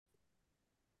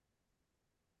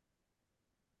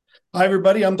Hi,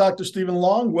 everybody. I'm Dr. Stephen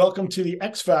Long. Welcome to the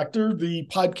X Factor, the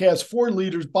podcast for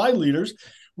leaders by leaders.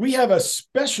 We have a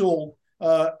special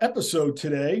episode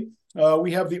today.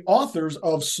 We have the authors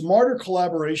of Smarter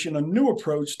Collaboration, a new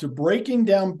approach to breaking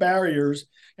down barriers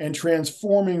and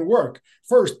transforming work.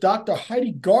 First, Dr.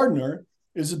 Heidi Gardner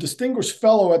is a distinguished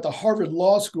fellow at the Harvard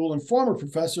Law School and former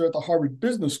professor at the Harvard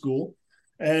Business School,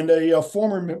 and a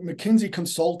former McKinsey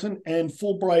consultant and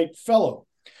Fulbright fellow.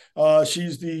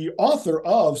 She's the author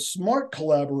of Smart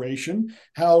Collaboration,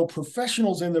 How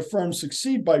Professionals and Their Firms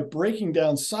Succeed by Breaking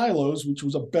Down Silos, which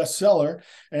was a bestseller.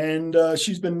 And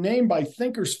she's been named by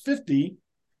Thinkers 50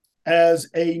 as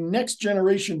a next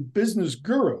generation business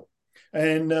guru.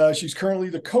 And she's currently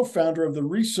the co-founder of the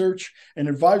research and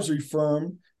advisory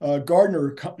firm,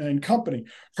 Gardner and Company.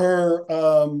 Her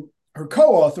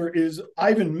co-author is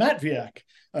Ivan Matviak,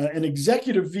 an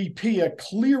executive VP at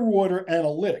Clearwater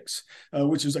Analytics,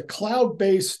 which is a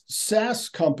cloud-based SaaS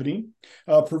company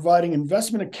providing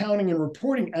investment accounting and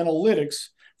reporting analytics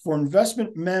for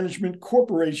investment management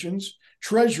corporations,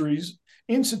 treasuries,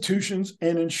 institutions,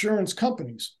 and insurance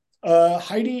companies.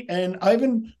 Heidi and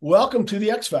Ivan, welcome to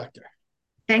the X Factor.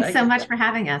 Thanks so much for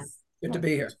having us. Good to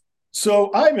be here.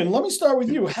 So, Ivan, let me start with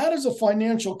you. How does a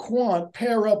financial quant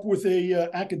pair up with a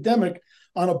academic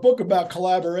on a book about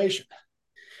collaboration?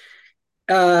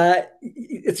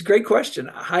 It's a great question.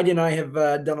 Heidi and I have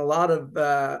done a lot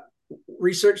of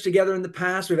research together in the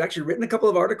past. We've actually written a couple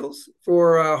of articles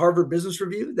for Harvard Business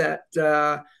Review that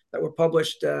were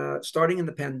published starting in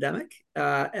the pandemic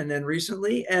and then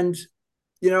recently. And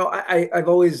I've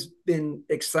always been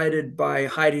excited by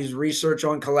Heidi's research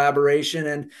on collaboration,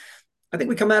 and I think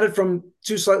we come at it from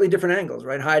two slightly different angles,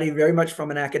 right? Heidi, very much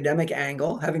from an academic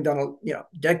angle, having done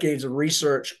decades of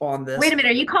research on this. Wait a minute,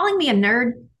 are you calling me a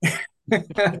nerd?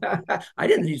 I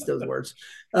didn't use those words.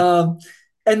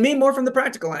 And me more from the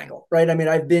practical angle, right? I mean,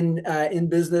 I've been in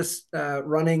business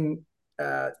running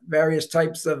various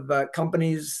types of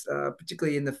companies,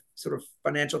 particularly in the sort of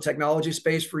financial technology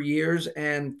space for years,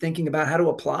 and thinking about how to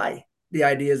apply the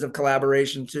ideas of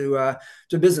collaboration to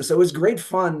business. So it was great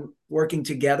fun working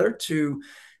together to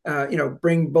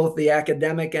bring both the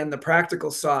academic and the practical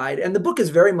side. And the book is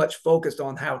very much focused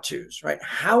on how-tos, right?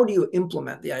 How do you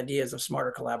implement the ideas of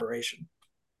smarter collaboration?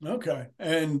 Okay.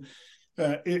 And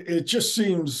it just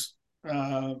seems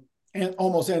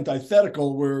almost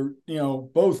antithetical where,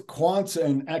 both quants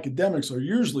and academics are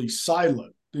usually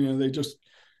silent. They just,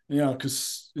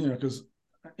 because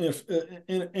if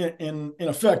in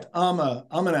effect, I'm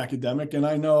an academic and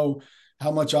I know how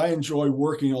much I enjoy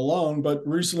working alone, but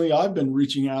recently I've been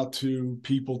reaching out to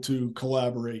people to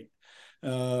collaborate.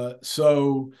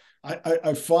 So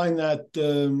I find that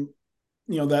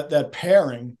that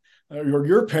pairing or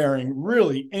your pairing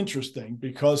really interesting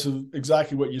because of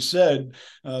exactly what you said,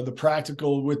 the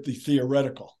practical with the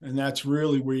theoretical, and that's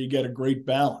really where you get a great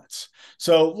balance.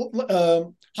 So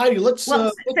Heidi, let's.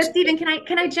 So Stephen,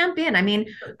 can I jump in? I mean,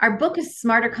 our book is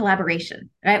Smarter Collaboration,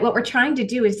 right? What we're trying to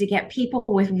do is to get people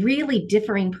with really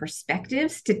differing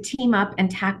perspectives to team up and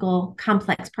tackle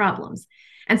complex problems.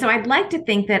 And so I'd like to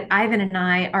think that Ivan and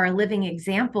I are a living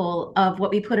example of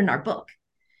what we put in our book.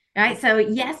 Right. So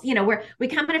yes, we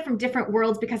come at it from different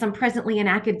worlds because I'm presently an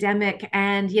academic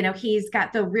and, he's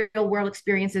got the real world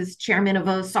experiences, chairman of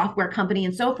a software company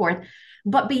and so forth.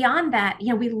 But beyond that,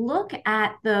 we look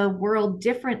at the world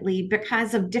differently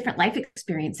because of different life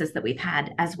experiences that we've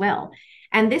had as well.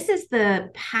 And this is the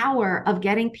power of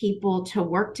getting people to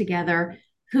work together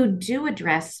who do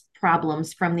address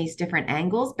problems from these different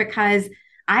angles, because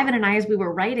Ivan and I, as we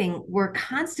were writing, were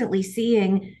constantly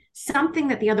seeing something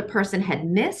that the other person had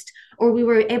missed, or we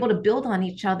were able to build on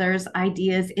each other's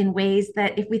ideas in ways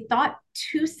that if we thought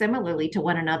too similarly to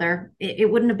one another, it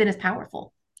wouldn't have been as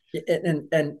powerful.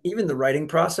 And even the writing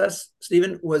process,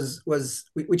 Stephen,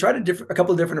 we tried a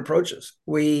couple of different approaches.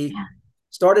 We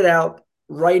started out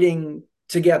writing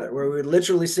together, where we would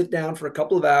literally sit down for a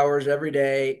couple of hours every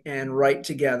day and write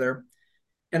together.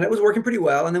 And it was working pretty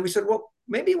well. And then we said, well,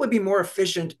 maybe it would be more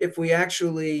efficient if we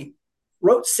actually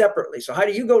wrote separately. So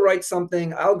Heidi, you go write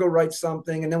something, I'll go write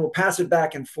something, and then we'll pass it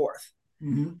back and forth.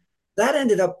 Mm-hmm. That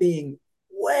ended up being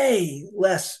way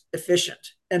less efficient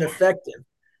and effective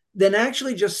than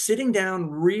actually just sitting down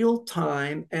real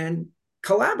time and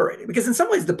collaborating. Because in some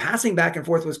ways, the passing back and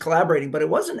forth was collaborating, but it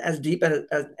wasn't as deep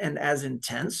and as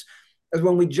intense as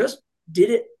when we just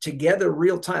did it together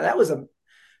real time.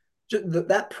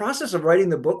 That process of writing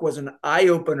the book was an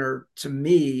eye-opener to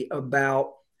me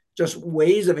about just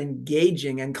ways of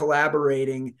engaging and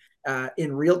collaborating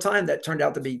in real time that turned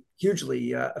out to be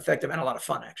hugely effective and a lot of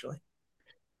fun, actually.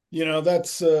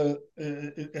 That's that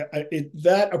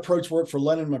approach worked for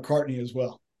Lennon McCartney as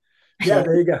well. Yeah,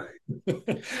 there you go.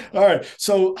 All right.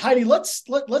 So Heidi, let's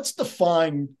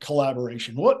define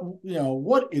collaboration.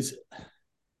 What is it?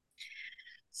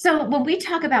 So when we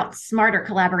talk about smarter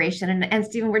collaboration, and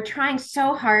Stephen, we're trying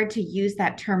so hard to use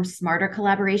that term smarter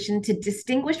collaboration to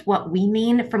distinguish what we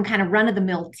mean from kind of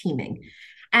run-of-the-mill teaming.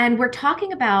 And we're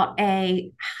talking about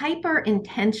a hyper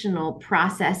intentional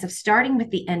process of starting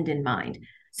with the end in mind.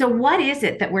 So, what is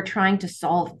it that we're trying to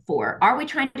solve for? Are we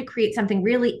trying to create something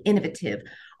really innovative?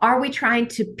 Are we trying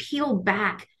to peel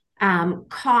back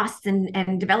costs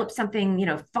and develop something,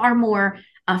 far more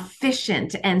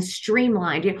efficient and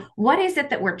streamlined? What is it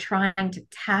that we're trying to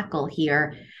tackle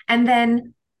here? And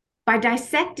then by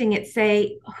dissecting it,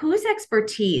 say whose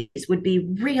expertise would be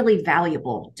really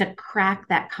valuable to crack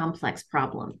that complex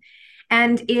problem.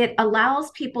 And it allows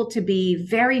people to be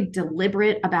very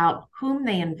deliberate about whom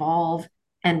they involve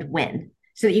and when,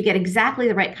 so that you get exactly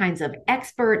the right kinds of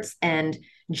experts and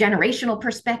generational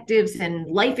perspectives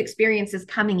and life experiences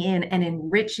coming in and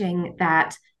enriching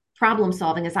that problem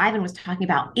solving, as Ivan was talking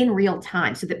about, in real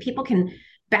time, so that people can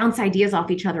bounce ideas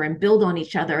off each other and build on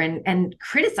each other and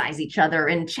criticize each other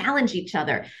and challenge each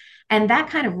other. And that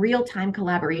kind of real-time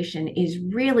collaboration is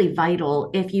really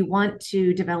vital if you want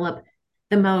to develop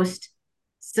the most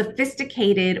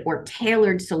sophisticated or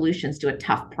tailored solutions to a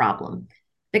tough problem.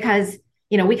 Because,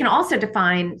 we can also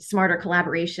define smarter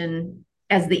collaboration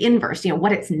as the inverse,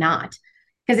 what it's not.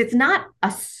 Because it's not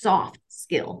a soft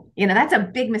skill. That's a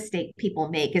big mistake people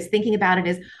make, is thinking about it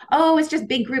as, oh, it's just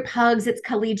big group hugs, it's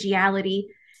collegiality.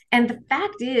 And the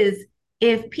fact is,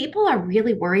 if people are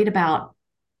really worried about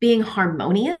being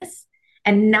harmonious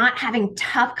and not having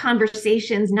tough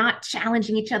conversations, not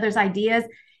challenging each other's ideas,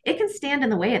 it can stand in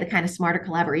the way of the kind of smarter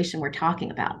collaboration we're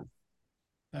talking about.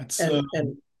 That's go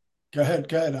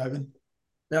ahead, Ivan.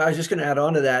 No, I was just going to add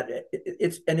on to that.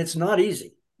 It's not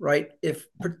easy, right? If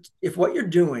what you're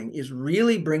doing is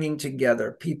really bringing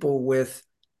together people with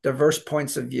diverse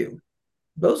points of view,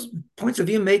 those points of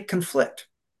view may conflict,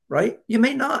 right? You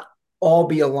may not all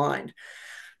be aligned,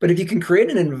 but if you can create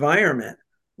an environment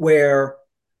where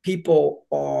people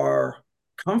are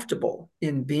comfortable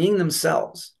in being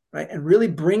themselves, right, and really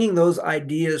bringing those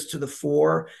ideas to the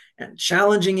fore and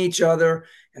challenging each other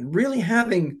and really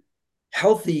having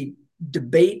healthy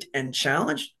debate and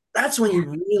challenge, that's when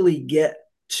you really get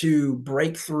to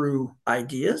breakthrough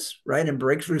ideas, right, and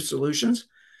breakthrough solutions.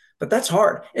 But that's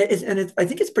hard. I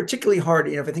think it's particularly hard,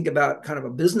 if I think about kind of a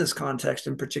business context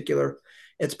in particular,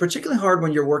 it's particularly hard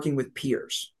when you're working with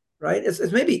peers, right?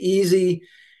 It's maybe easy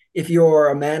if you're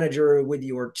a manager with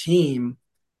your team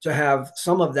to have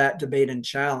some of that debate and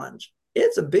challenge.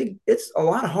 It's a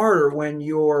lot harder when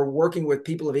you're working with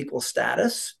people of equal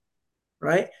status,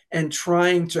 right, and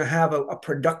trying to have a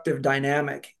productive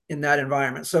dynamic in that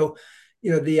environment. So,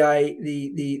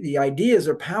 the ideas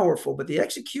are powerful, but the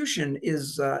execution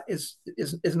is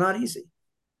not easy.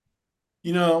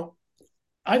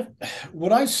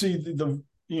 What I see the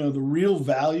real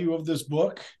value of this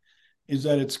book is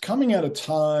that it's coming at a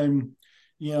time,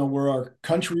 where our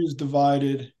country is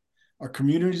divided, our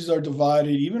communities are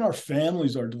divided, even our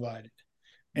families are divided.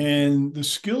 And the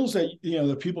skills that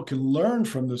that people can learn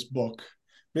from this book,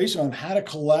 based on how to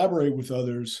collaborate with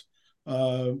others,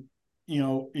 in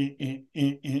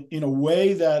a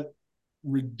way that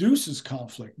reduces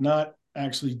conflict, not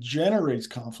actually generates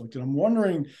conflict. And I'm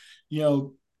wondering,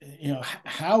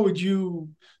 how would you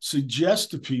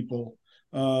suggest to people,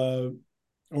 or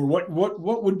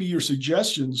what would be your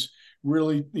suggestions,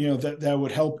 really, that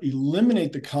would help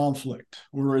eliminate the conflict,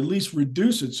 or at least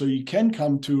reduce it, so you can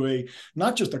come to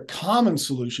not just a common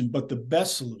solution, but the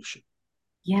best solution?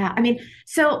 Yeah,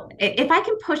 so if I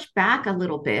can push back a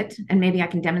little bit, and maybe I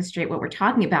can demonstrate what we're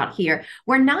talking about here,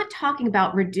 we're not talking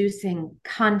about reducing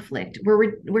conflict.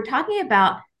 We're talking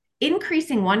about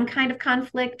increasing one kind of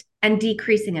conflict and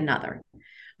decreasing another.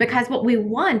 Because what we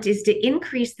want is to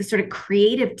increase the sort of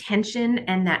creative tension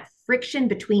and that friction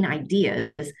between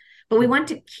ideas, but we want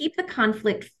to keep the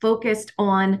conflict focused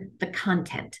on the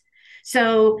content.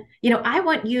 So, I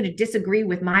want you to disagree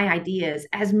with my ideas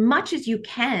as much as you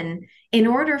can in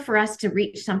order for us to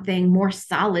reach something more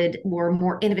solid or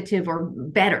more innovative or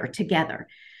better together.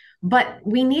 But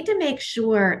we need to make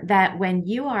sure that when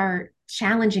you are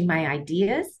challenging my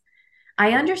ideas,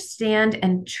 I understand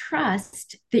and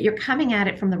trust that you're coming at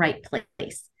it from the right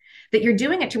place, that you're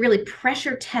doing it to really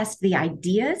pressure test the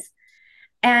ideas,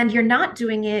 and you're not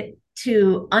doing it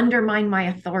to undermine my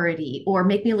authority or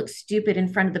make me look stupid in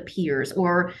front of the peers,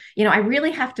 or I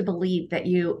really have to believe that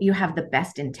you have the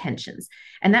best intentions,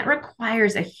 and that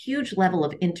requires a huge level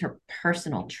of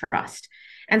interpersonal trust.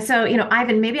 And so,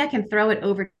 Ivan, maybe I can throw it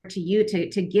over to you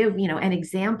to give an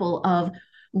example of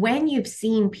when you've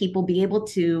seen people be able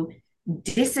to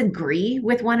disagree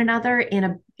with one another in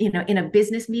a in a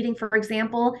business meeting, for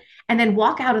example, and then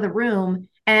walk out of the room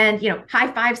and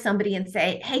high five somebody and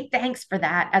say, hey, thanks for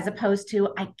that, as opposed to,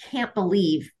 I can't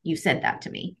believe you said that to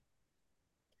me.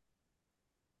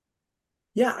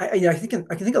 Yeah, I think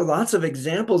I can think of lots of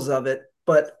examples of it,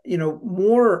 but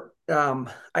more.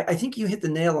 I think you hit the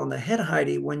nail on the head,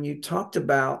 Heidi, when you talked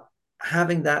about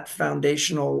having that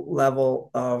foundational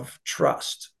level of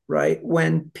trust, right?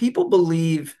 When people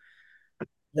believe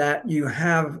that you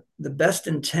have the best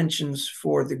intentions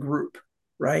for the group,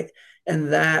 right?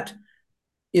 And that,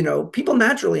 people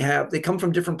naturally they come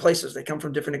from different places, they come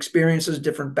from different experiences,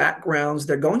 different backgrounds.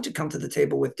 They're going to come to the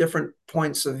table with different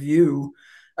points of view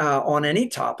on any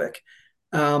topic.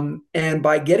 And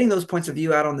by getting those points of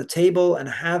view out on the table and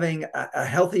having a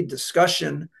healthy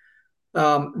discussion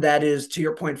that is, to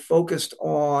your point, focused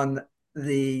on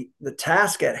the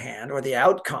task at hand or the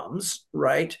outcomes,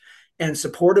 right? And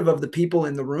supportive of the people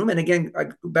in the room. And again,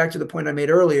 back to the point I made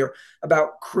earlier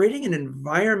about creating an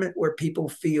environment where people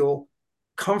feel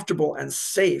comfortable and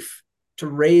safe to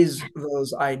raise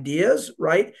those ideas,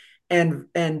 right? And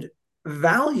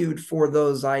valued for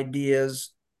those ideas,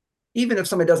 even if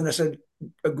somebody doesn't necessarily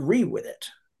agree with it,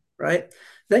 right?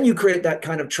 Then you create that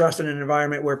kind of trust in an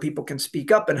environment where people can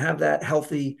speak up and have that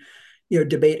healthy,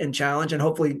 debate and challenge, and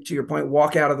hopefully, to your point,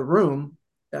 walk out of the room,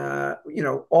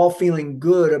 all feeling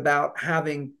good about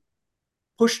having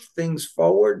pushed things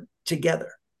forward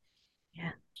together.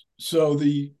 Yeah. So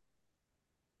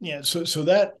so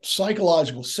that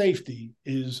psychological safety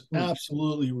is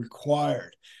absolutely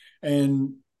required.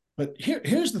 But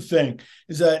here's the thing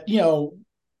is that,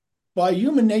 by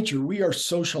human nature, we are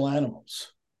social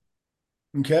animals.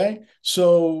 Okay.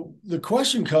 So the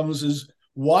question comes is,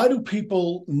 why do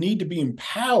people need to be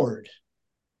empowered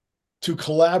to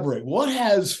collaborate? What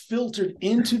has filtered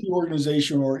into the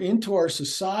organization or into our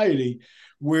society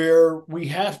where we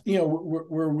have,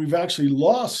 where we've actually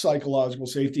lost psychological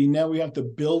safety, and now we have to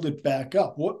build it back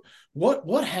up?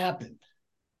 What happened?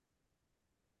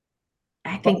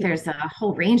 I think there's a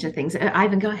whole range of things.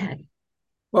 Ivan, go ahead.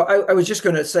 Well, I was just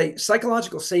going to say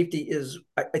psychological safety is,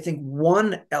 I think,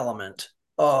 one element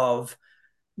of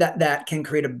that can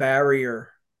create a barrier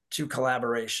to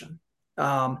collaboration.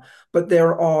 But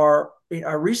our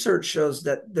research shows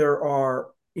that there are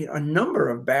a number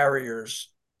of barriers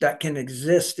that can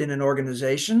exist in an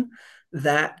organization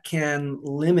that can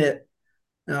limit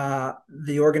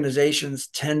the organization's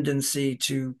tendency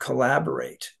to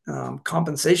collaborate.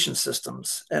 Compensation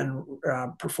systems and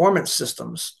performance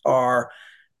systems are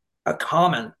a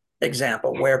common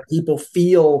example where people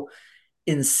feel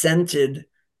incented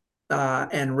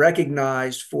and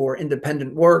recognized for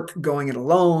independent work, going it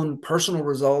alone, personal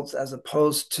results, as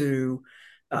opposed to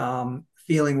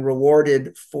feeling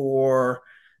rewarded for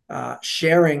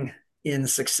sharing in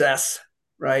success,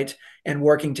 right? And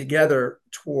working together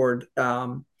toward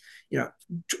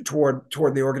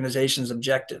toward the organization's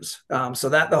objectives. So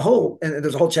that and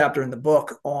there's a whole chapter in the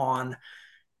book on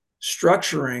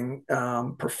structuring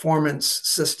performance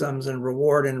systems and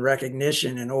reward and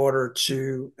recognition in order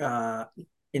to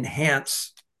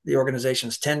enhance the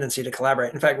organization's tendency to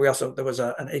collaborate. In fact, there was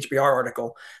an HBR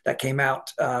article that came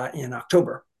out in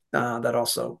October that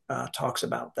also talks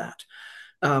about that.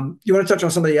 You want to touch on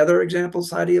some of the other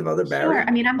examples, Heidi, of other barriers? Sure.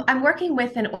 I mean, I'm working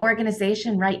with an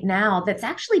organization right now that's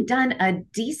actually done a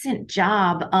decent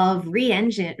job of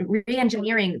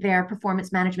re-engineering their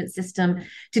performance management system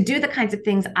to do the kinds of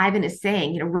things Ivan is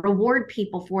saying, reward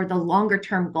people for the longer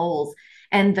term goals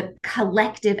and the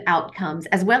collective outcomes,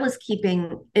 as well as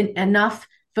keeping enough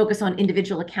focus on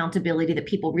individual accountability that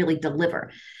people really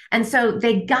deliver. And so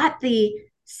they got the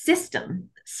system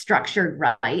structured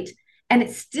right, and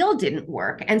it still didn't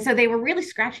work. And so they were really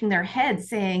scratching their heads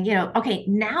saying, okay,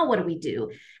 now what do we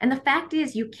do? And the fact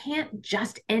is, you can't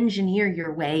just engineer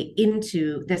your way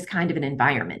into this kind of an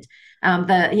environment.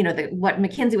 What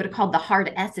McKinsey would have called the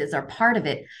hard S's are part of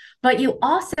it. But you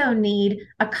also need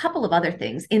a couple of other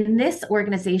things. In this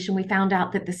organization, we found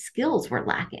out that the skills were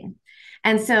lacking.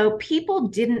 And so people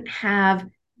didn't have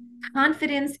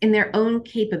confidence in their own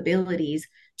capabilities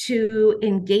to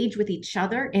engage with each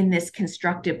other in this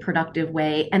constructive, productive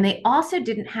way. And they also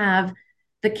didn't have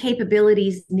the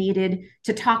capabilities needed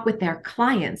to talk with their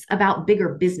clients about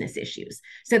bigger business issues.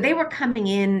 So they were coming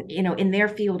in their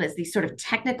field as these sort of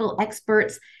technical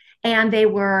experts, and they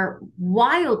were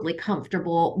wildly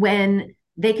comfortable when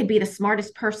they could be the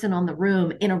smartest person on the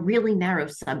room in a really narrow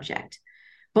subject.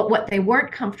 But what they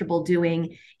weren't comfortable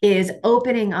doing is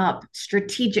opening up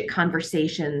strategic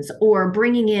conversations or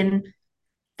bringing in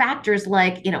factors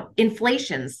like,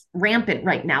 inflation's rampant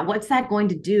right now. What's that going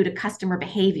to do to customer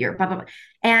behavior? Blah, blah, blah.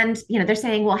 And, they're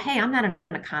saying, well, hey, I'm not an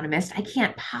economist. I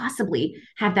can't possibly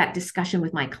have that discussion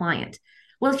with my client.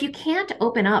 Well, if you can't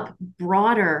open up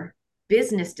broader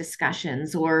business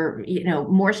discussions or,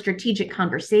 more strategic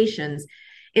conversations,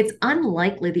 it's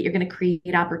unlikely that you're going to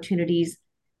create opportunities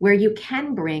where you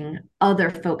can bring other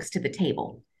folks to the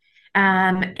table.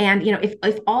 And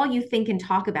if all you think and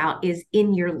talk about is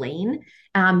in your lane,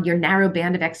 your narrow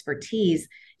band of expertise,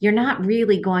 you're not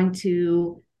really going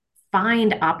to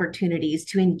find opportunities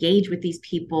to engage with these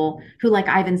people who, like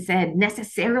Ivan said,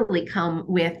 necessarily come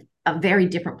with a very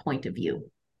different point of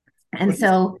view. And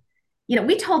so,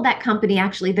 we told that company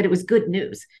actually that it was good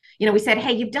news. We said,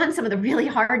 hey, you've done some of the really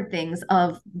hard things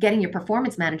of getting your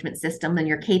performance management system and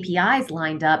your KPIs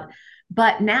lined up.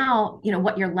 But now,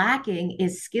 what you're lacking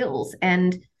is skills.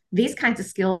 And these kinds of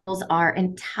skills are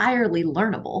entirely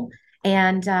learnable.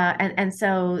 And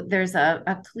so there's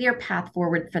a clear path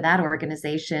forward for that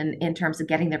organization in terms of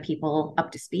getting their people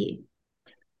up to speed.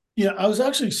 I was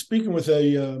actually speaking with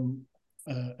an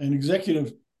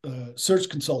executive search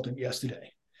consultant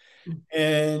yesterday,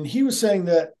 and he was saying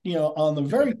that on the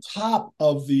very top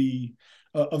of the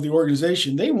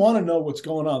organization, they want to know what's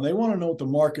going on. They want to know what the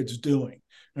market's doing,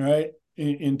 all right,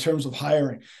 in terms of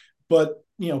hiring. But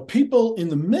people in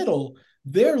the middle,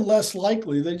 they're less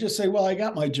likely. They just say, well, I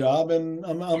got my job and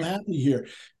I'm happy here.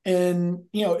 And,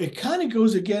 it kind of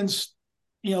goes against,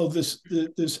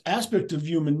 this aspect of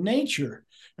human nature,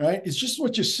 right? It's just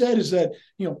what you said is that,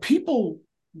 people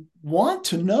want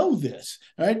to know this,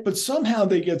 right? But somehow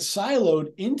they get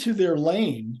siloed into their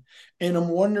lane. And I'm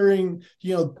wondering,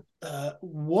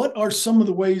 what are some of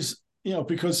the ways,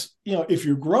 because, if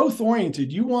you're growth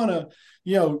oriented, you want to,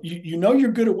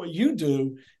 you're good at what you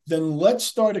do, then let's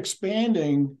start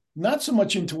expanding, not so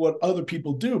much into what other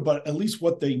people do, but at least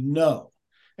what they know.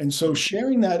 And so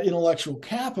sharing that intellectual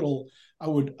capital, I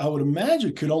would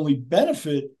imagine could only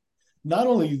benefit not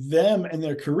only them and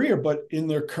their career, but in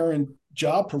their current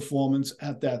job performance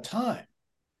at that time.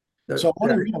 So I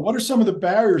wonder, what are some of the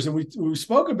barriers? And we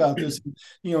spoke about this,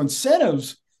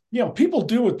 incentives, people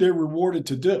do what they're rewarded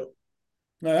to do.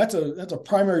 Now that's a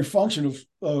primary function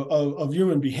of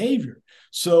human behavior.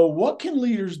 So what can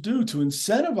leaders do to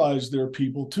incentivize their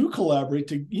people to collaborate,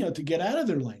 to get out of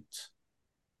their lanes?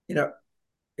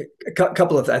 A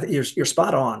couple of that, you're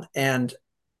spot on. And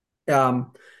a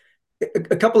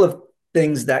couple of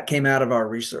things that came out of our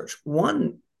research.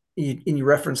 One, you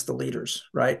referenced the leaders,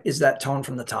 right? Is that tone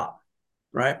from the top,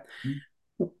 right?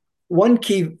 Mm-hmm. One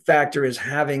key factor is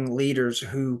having leaders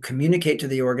who communicate to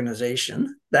the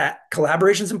organization that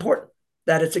collaboration is important,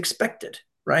 that it's expected,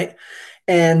 right?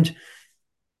 And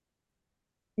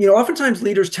oftentimes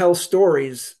leaders tell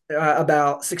stories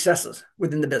about successes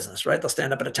within the business, right? They'll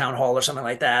stand up at a town hall or something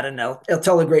like that, and they'll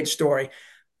tell a great story.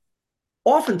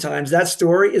 Oftentimes that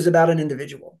story is about an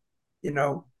individual.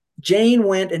 Jane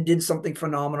went and did something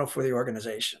phenomenal for the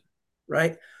organization,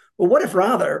 right? Well, what if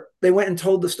rather they went and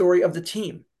told the story of the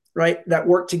team, right? That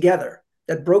worked together,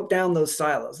 that broke down those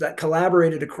silos, that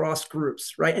collaborated across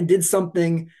groups, right? And did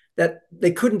something that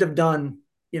they couldn't have done,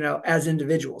 as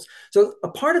individuals. So a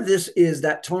part of this is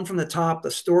that tone from the top, the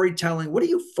storytelling. What do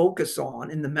you focus on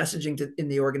in the messaging in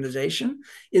the organization?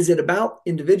 Is it about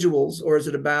individuals, or is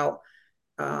it about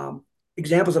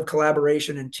examples of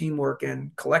collaboration and teamwork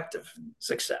and collective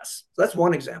success? So that's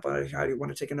one example. How do you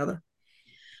want to take another?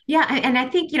 Yeah. And I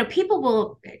think, people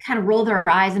will kind of roll their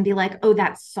eyes and be like, oh,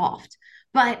 that's soft.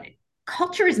 But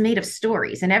culture is made of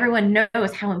stories, and everyone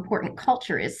knows how important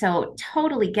culture is. So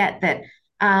totally get that,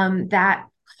 that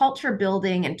culture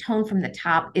building and tone from the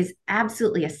top is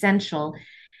absolutely essential.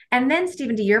 And then,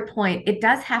 Stephen, to your point, it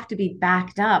does have to be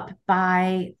backed up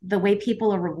by the way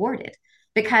people are rewarded,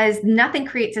 because nothing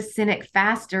creates a cynic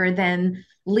faster than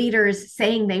leaders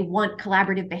saying they want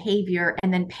collaborative behavior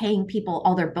and then paying people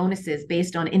all their bonuses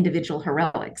based on individual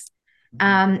heroics.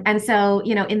 And so,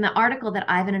 in the article that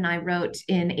Ivan and I wrote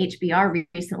in HBR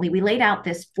recently, we laid out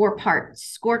this 4-part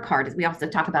scorecard, as we also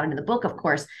talk about it in the book, of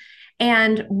course.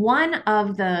 And one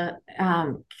of the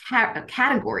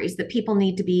categories that people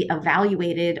need to be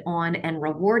evaluated on and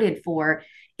rewarded for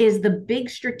is the big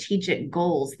strategic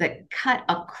goals that cut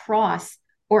across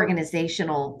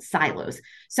organizational silos.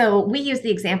 So we use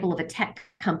the example of a tech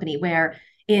company where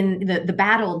in the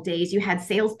bad old days, you had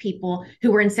salespeople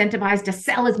who were incentivized to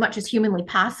sell as much as humanly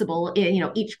possible in,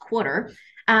 each quarter.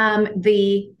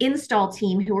 The install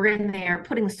team who were in there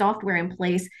putting the software in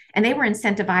place, and they were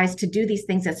incentivized to do these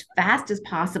things as fast as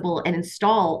possible and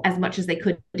install as much as they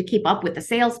could to keep up with the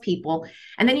salespeople.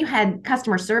 And then you had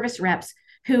customer service reps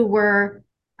who were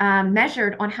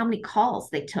measured on how many calls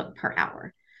they took per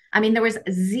hour. I mean, there was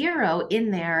zero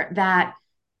in there that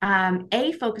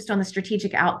A, focused on the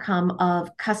strategic outcome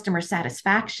of customer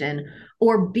satisfaction,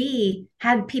 or B,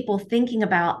 had people thinking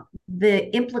about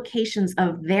the implications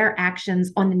of their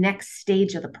actions on the next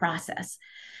stage of the process.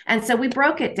 And so we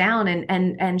broke it down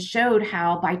and showed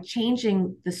how by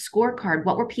changing the scorecard,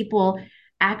 what were people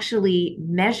actually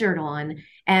measured on?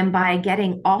 And by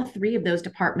getting all three of those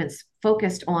departments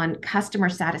focused on customer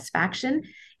satisfaction,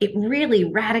 it really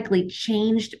radically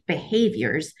changed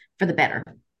behaviors for the better.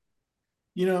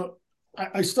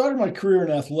 I started my career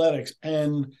in athletics,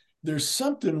 and there's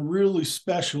something really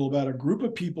special about a group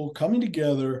of people coming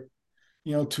together,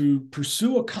 to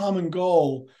pursue a common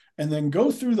goal and then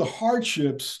go through the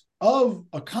hardships of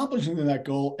accomplishing that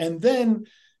goal, and then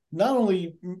not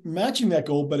only matching that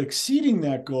goal, but exceeding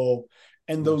that goal.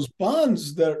 And those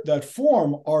bonds that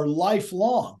form are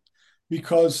lifelong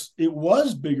because it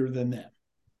was bigger than them.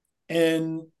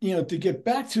 And, to get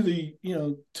back to the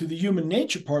human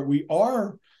nature part, we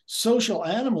are social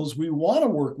animals. We want to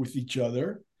work with each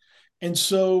other. And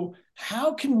so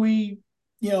how can we,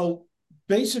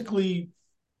 basically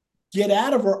get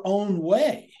out of our own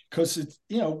way? Because it's,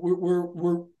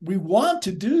 we want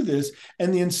to do this,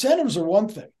 and the incentives are one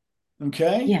thing.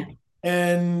 Okay. Yeah.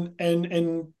 And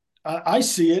I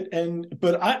see it.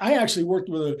 But I actually worked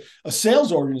with a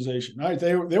sales organization. Right.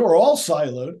 They were all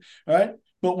siloed. Right.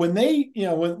 But when they,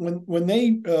 when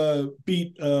they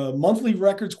beat monthly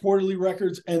records, quarterly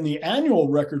records, and the annual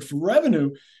record for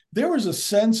revenue, there was a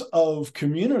sense of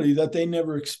community that they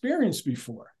never experienced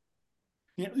before.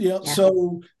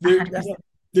 So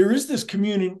there is this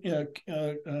communal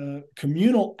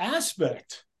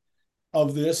aspect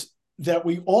of this that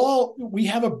we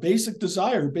have a basic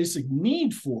desire, basic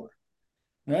need for,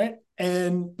 right?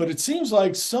 But it seems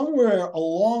like somewhere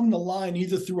along the line,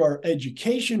 either through our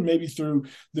education, maybe through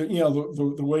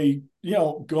the way,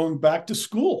 going back to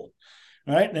school,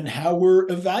 right? And how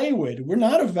we're evaluated. We're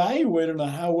not evaluated on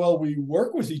how well we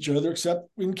work with each other, except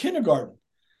in kindergarten.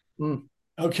 Mm.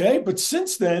 Okay. But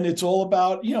since then, it's all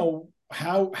about,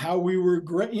 how we were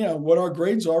great, what our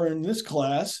grades are in this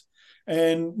class,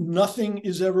 and nothing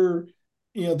is ever,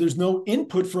 there's no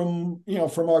input from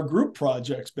our group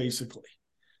projects, basically.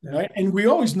 Yeah. Right. And we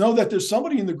always know that there's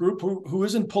somebody in the group who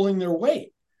isn't pulling their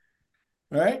weight.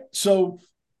 Right. So,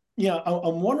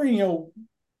 I'm wondering,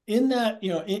 in that,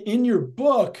 in your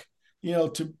book,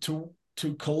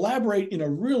 to collaborate in a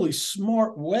really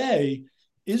smart way,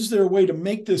 is there a way to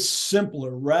make this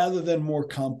simpler rather than more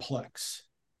complex?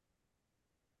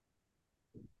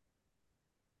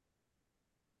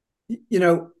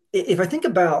 If I think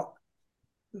about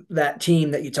that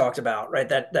team that you talked about, right?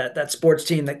 That sports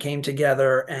team that came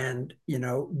together and,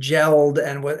 gelled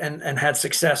and had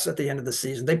success at the end of the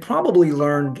season, they probably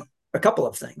learned a couple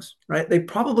of things, right? They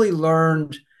probably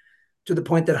learned, to the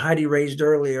point that Heidi raised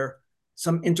earlier,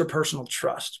 some interpersonal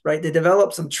trust, right? They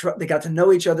developed some trust. They got to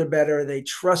know each other better. They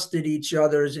trusted each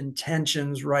other's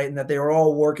intentions, right? And that they were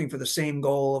all working for the same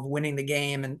goal of winning the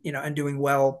game and doing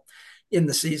well in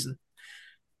the season.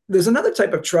 There's another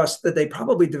type of trust that they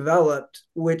probably developed,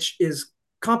 which is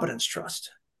competence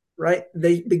trust, right?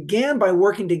 They began by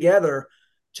working together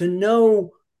to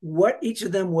know what each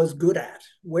of them was good at,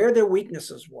 where their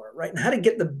weaknesses were, right? And how to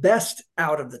get the best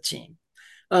out of the team.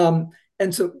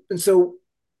 And so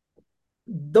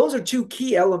those are two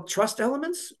key trust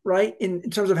elements, right? In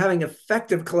terms of having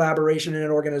effective collaboration in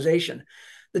an organization.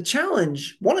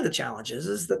 One of the challenges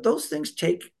is that those things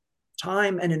take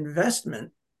time and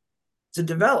investment to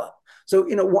develop. So,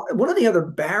 one of the other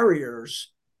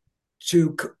barriers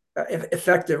to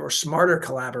effective or smarter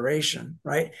collaboration,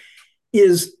 right,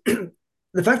 is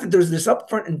the fact that there's this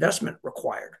upfront investment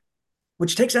required,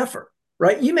 which takes effort,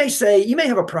 right? You may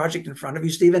have a project in front of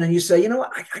you, Stephen, and you say,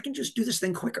 I can just do this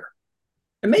thing quicker.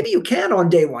 And maybe you can on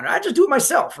day one. I just do it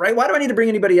myself, right? Why do I need to bring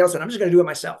anybody else in? I'm just going to do it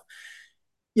myself.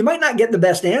 You might not get the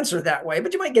best answer that way,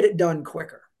 but you might get it done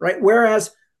quicker, right?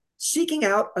 Whereas seeking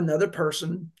out another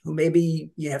person who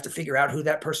maybe you have to figure out who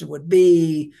that person would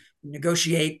be,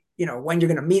 negotiate, when you're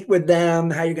going to meet with them,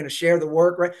 how you're going to share the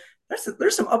work, right?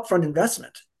 There's some upfront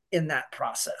investment in that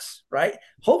process, right?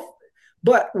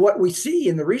 But what we see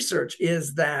in the research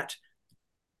is that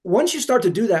once you start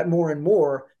to do that more and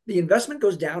more, the investment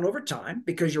goes down over time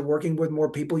because you're working with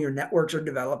more people, your networks are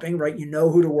developing, right? You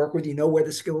know who to work with, you know where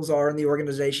the skills are in the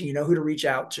organization, you know who to reach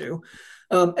out to.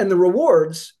 And the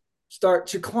rewards start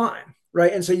to climb,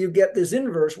 right? And so you get this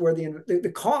inverse where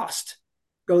the cost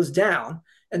goes down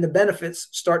and the benefits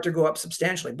start to go up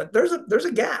substantially. But there's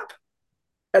a gap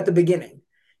at the beginning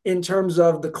in terms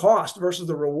of the cost versus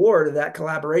the reward of that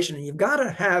collaboration. And you've got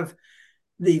to have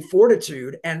the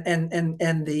fortitude and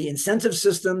the incentive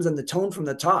systems and the tone from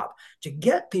the top to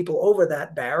get people over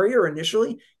that barrier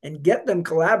initially and get them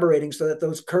collaborating so that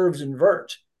those curves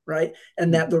invert, right?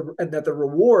 And that the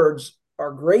rewards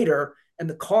are greater and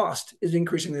the cost is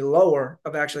increasingly lower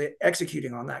of actually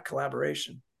executing on that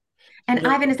collaboration. And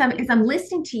Ivan, as I'm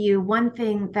listening to you, one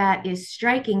thing that is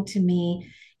striking to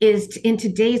me is in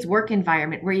today's work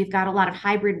environment where you've got a lot of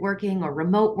hybrid working or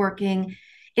remote working,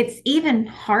 it's even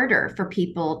harder for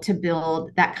people to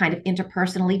build that kind of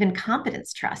interpersonal, even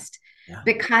competence trust. Yeah.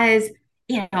 Because,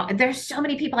 there's so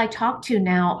many people I talk to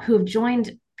now who have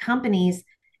joined companies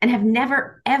and have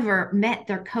never, ever met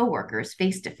their coworkers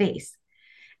face to face.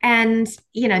 And,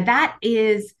 that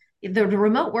is the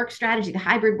remote work strategy, the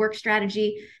hybrid work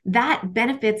strategy, that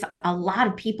benefits a lot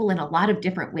of people in a lot of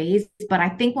different ways. But I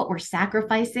think what we're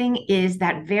sacrificing is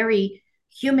that very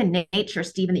human nature,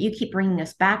 Stephen, that you keep bringing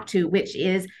us back to, which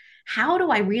is, how do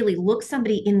I really look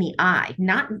somebody in the eye,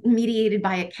 not mediated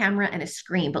by a camera and a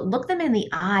screen, but look them in the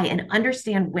eye and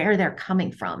understand where they're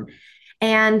coming from.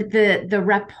 And the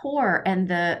rapport and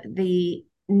the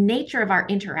nature of our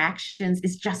interactions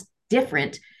is just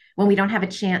different when we don't have a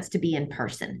chance to be in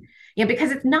person.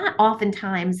 Because it's not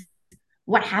oftentimes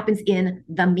what happens in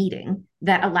the meeting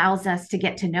that allows us to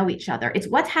get to know each other. It's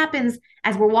what happens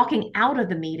as we're walking out of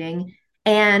the meeting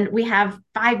and we have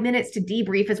 5 minutes to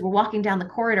debrief as we're walking down the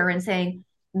corridor and saying,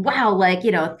 wow,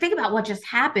 think about what just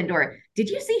happened, or did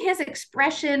you see his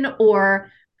expression,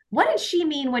 or what did she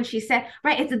mean when she said,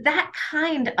 right? It's that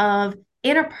kind of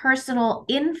interpersonal,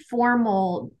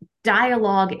 informal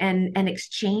dialogue and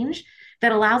exchange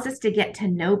that allows us to get to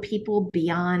know people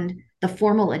beyond the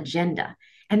formal agenda.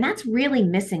 And that's really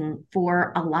missing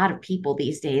for a lot of people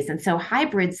these days. And so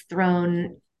hybrid's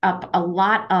thrown up a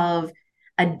lot of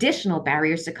additional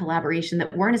barriers to collaboration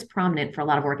that weren't as prominent for a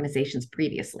lot of organizations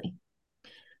previously.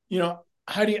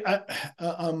 Heidi, I'd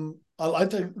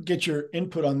like to get your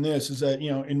input on this. Is that,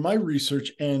 in my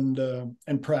research and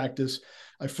practice,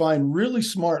 I find really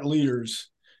smart leaders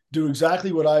do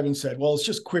exactly what Ivan said. Well, it's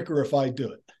just quicker if I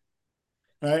do it.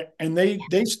 Right. And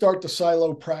they start the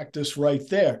silo practice right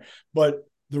there. But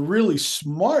the really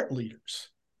smart leaders,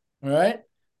 all right,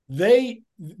 they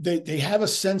have a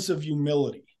sense of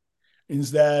humility.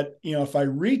 Is that, if I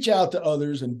reach out to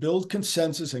others and build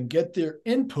consensus and get their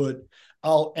input,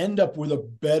 I'll end up with a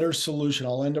better solution.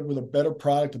 I'll end up with a better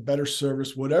product, a better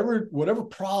service, whatever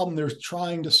problem they're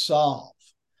trying to solve.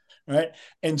 Right.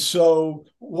 And so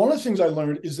one of the things I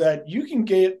learned is that you can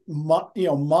get,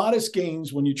 modest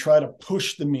gains when you try to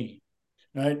push the mean,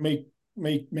 right? Make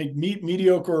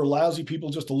mediocre or lousy people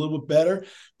just a little bit better.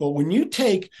 But when you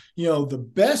take, the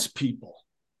best people,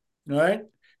 right,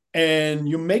 and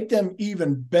you make them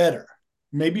even better,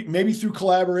 maybe through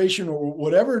collaboration or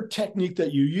whatever technique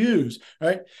that you use,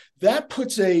 right? That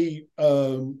puts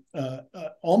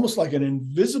almost like an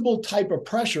invisible type of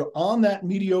pressure on that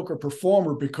mediocre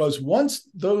performer, because once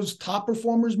those top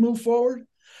performers move forward,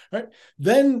 right,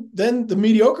 then the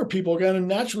mediocre people are going to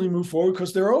naturally move forward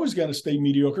because they're always going to stay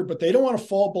mediocre, but they don't want to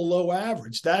fall below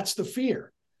average. That's the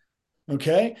fear.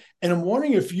 Okay. And I'm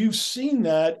wondering if you've seen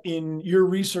that in your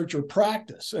research or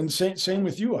practice, and same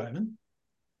with you, Ivan.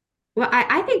 Well,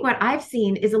 I think what I've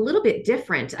seen is a little bit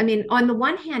different. I mean, on the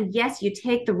one hand, yes, you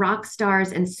take the rock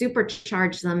stars and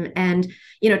supercharge them and,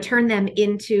 turn them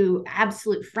into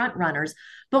absolute front runners.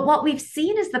 But what we've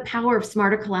seen is the power of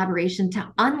smarter collaboration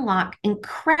to unlock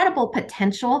incredible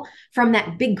potential from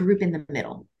that big group in the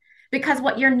middle. Because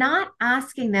what you're not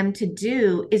asking them to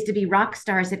do is to be rock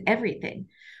stars at everything.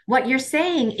 What you're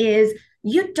saying is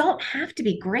you don't have to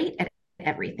be great at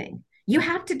everything. You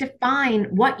have to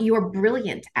define what you're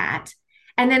brilliant at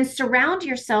and then surround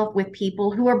yourself with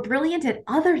people who are brilliant at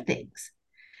other things.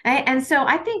 And so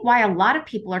I think why a lot of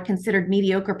people are considered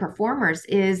mediocre performers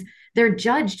is they're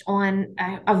judged on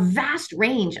a vast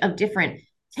range of different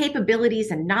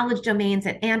capabilities and knowledge domains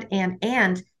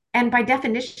and by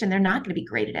definition, they're not going to be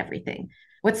great at everything.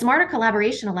 What smarter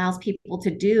collaboration allows people to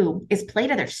do is play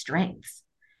to their strengths.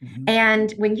 Mm-hmm.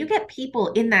 And when you get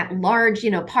people in that large,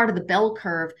 part of the bell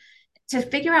curve, to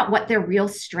figure out what their real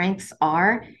strengths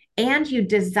are, and you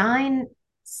design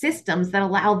systems that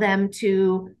allow them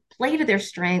to play to their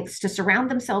strengths, to surround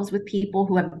themselves with people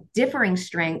who have differing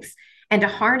strengths, and to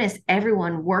harness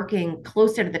everyone working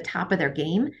closer to the top of their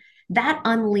game, that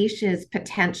unleashes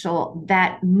potential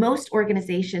that most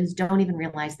organizations don't even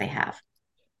realize they have.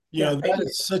 That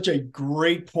is such a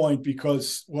great point,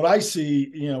 because what I see,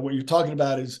 what you're talking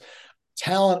about is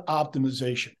talent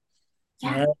optimization.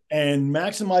 Yeah. Right? And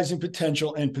maximizing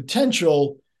potential,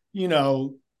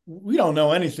 we don't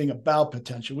know anything about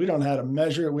potential. We don't know how to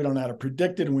measure it. We don't know how to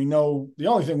predict it. And we know the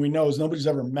only thing we know is nobody's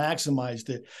ever maximized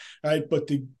it, right? But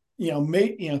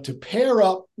to pair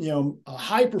up, a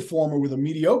high performer with a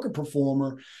mediocre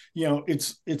performer,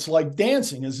 it's like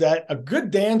dancing. Is that a good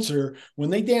dancer,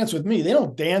 when they dance with me, they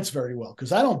don't dance very well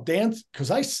because I don't dance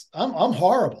because I'm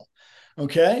horrible.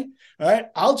 Okay. All right.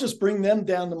 I'll just bring them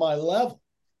down to my level.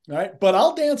 All right. But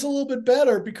I'll dance a little bit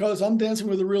better because I'm dancing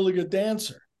with a really good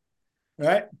dancer.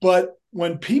 Right. But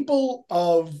when people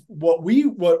of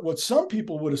what some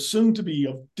people would assume to be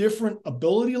of different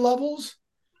ability levels,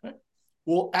 right,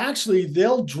 will actually,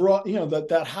 they'll draw,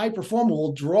 that high performer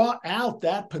will draw out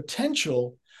that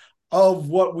potential of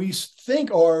what we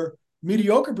think are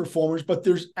mediocre performers, but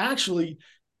there's actually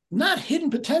not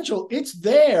hidden potential. It's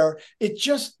there. It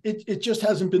just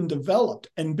hasn't been developed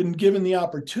and been given the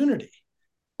opportunity.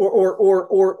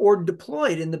 Or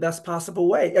deployed in the best possible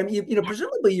way. I mean,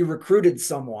 presumably you recruited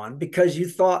someone because you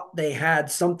thought they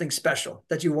had something special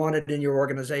that you wanted in your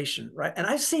organization, right? And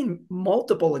I've seen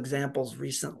multiple examples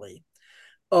recently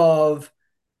of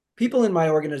people in my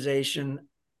organization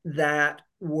that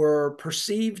were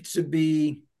perceived to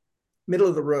be middle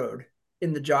of the road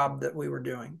in the job that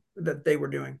they were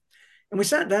doing. And we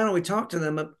sat down and we talked to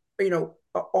them,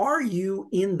 are you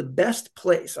in the best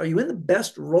place? Are you in the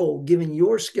best role given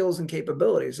your skills and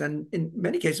capabilities? And in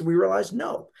many cases, we realized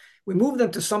no. We moved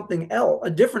them to something else, a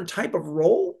different type of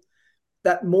role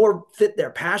that more fit their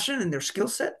passion and their skill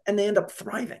set, and they end up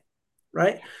thriving,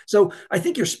 right? So I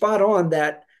think you're spot on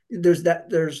that there's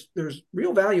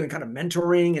real value in kind of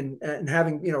mentoring and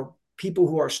having, people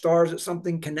who are stars at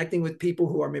something, connecting with people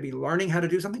who are maybe learning how to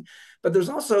do something. But there's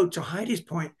also, to Heidi's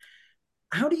point,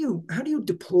 how do you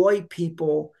deploy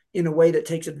people in a way that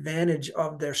takes advantage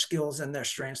of their skills and their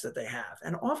strengths that they have?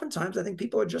 And oftentimes I think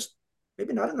people are just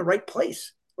maybe not in the right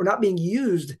place or not being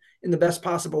used in the best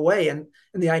possible way. And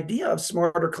the idea of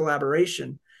smarter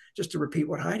collaboration, just to repeat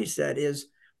what Heidi said, is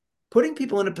putting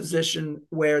people in a position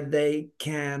where they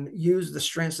can use the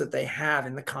strengths that they have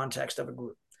in the context of a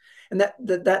group. And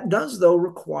that does, though,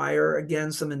 require,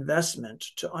 again, some investment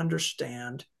to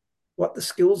understand what the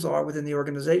skills are within the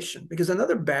organization. Because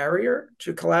another barrier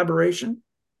to collaboration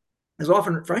is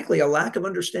often, frankly, a lack of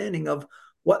understanding of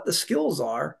what the skills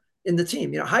are in the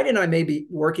team. Heidi and I may be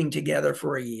working together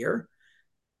for a year.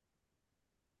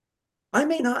 I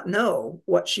may not know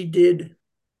what she did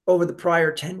over the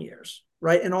prior 10 years,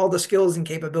 right? And all the skills and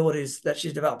capabilities that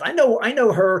she's developed. I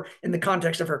know her in the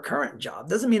context of her current job.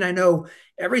 Doesn't mean I know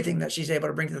everything that she's able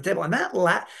to bring to the table. And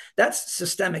that's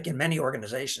systemic in many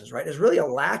organizations, right? There's really a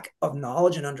lack of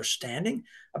knowledge and understanding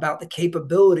about the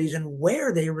capabilities and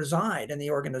where they reside in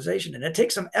the organization. And it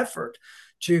takes some effort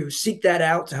to seek that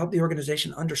out, to help the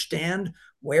organization understand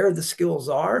where the skills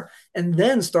are, and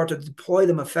then start to deploy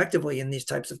them effectively in these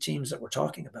types of teams that we're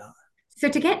talking about. So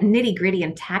to get nitty gritty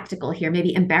and tactical here,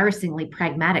 maybe embarrassingly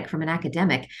pragmatic from an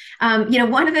academic,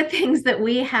 one of the things that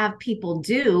we have people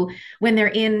do when they're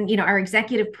in, our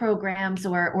executive programs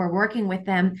or working with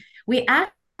them, we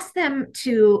ask them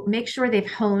to make sure they've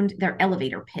honed their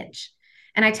elevator pitch.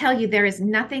 And I tell you, there is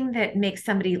nothing that makes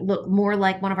somebody look more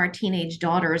like one of our teenage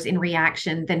daughters in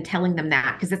reaction than telling them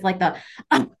that, because it's like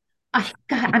oh,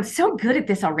 God, I'm so good at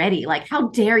this already. Like, how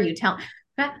dare you tell?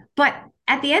 But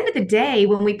at the end of the day,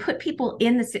 when we put people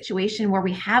in the situation where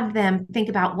we have them think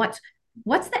about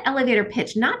what's the elevator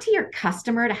pitch, not to your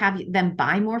customer to have them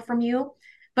buy more from you,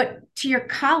 but to your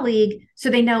colleague so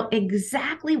they know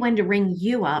exactly when to ring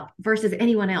you up versus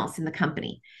anyone else in the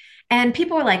company. And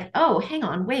people are like, oh, hang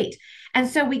on, wait. And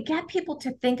so we get people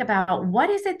to think about what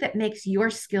is it that makes your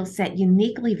skill set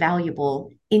uniquely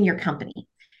valuable in your company?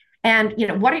 And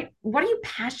what are you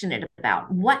passionate about?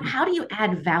 How do you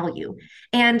add value?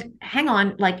 And hang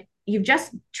on, like, you've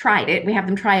just tried it. We have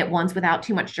them try it once without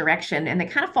too much direction, and they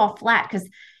kind of fall flat because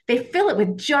they fill it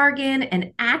with jargon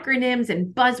and acronyms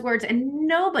and buzzwords, and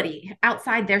nobody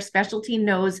outside their specialty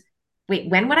knows, wait,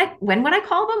 when would I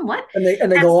call them? What? And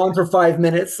they go on for 5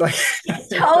 minutes. Like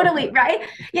totally, right?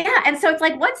 Yeah. And so it's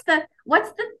like, what's the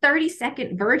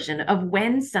 30-second version of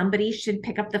when somebody should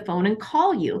pick up the phone and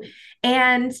call you?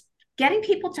 And getting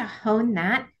people to hone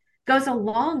that goes a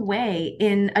long way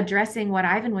in addressing what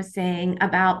Ivan was saying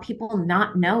about people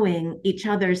not knowing each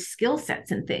other's skill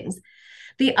sets and things.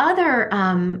 The other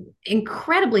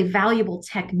incredibly valuable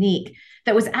technique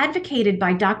that was advocated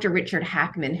by Dr. Richard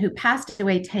Hackman, who passed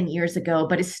away 10 years ago,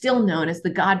 but is still known as the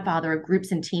godfather of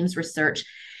groups and teams research,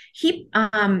 he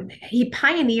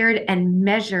pioneered and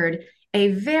measured a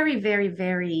very, very,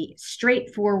 very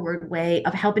straightforward way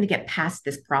of helping to get past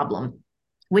this problem,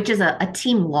 which is a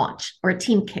team launch or a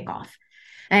team kickoff.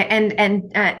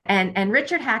 And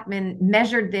Richard Hackman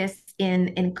measured this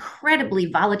in incredibly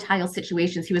volatile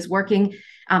situations. He was working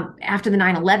after the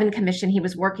 9/11 Commission. He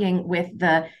was working with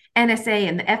the NSA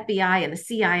and the FBI and the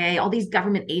CIA, all these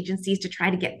government agencies, to try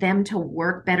to get them to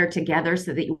work better together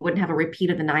so that you wouldn't have a repeat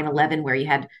of the 9/11 where you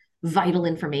had vital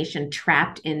information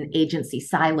trapped in agency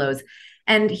silos.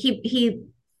 And he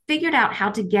figured out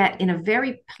how to get, in a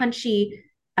very punchy,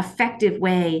 effective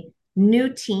way,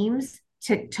 new teams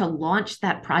to launch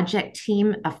that project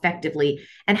team effectively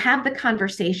and have the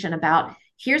conversation about,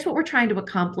 here's what we're trying to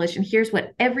accomplish, and here's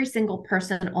what every single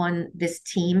person on this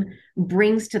team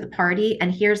brings to the party,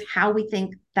 and here's how we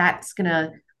think that's going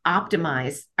to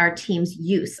optimize our team's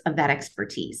use of that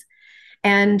expertise.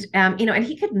 And and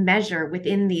he could measure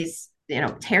within these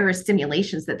terrorist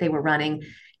simulations that they were running,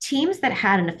 teams that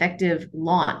had an effective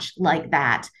launch like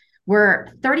that were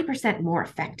 30% more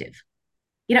effective.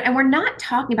 And we're not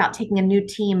talking about taking a new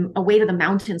team away to the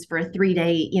mountains for a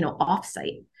 3-day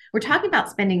offsite. We're talking about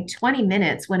spending 20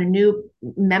 minutes when a new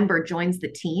member joins the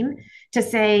team to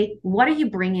say, what are you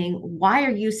bringing? Why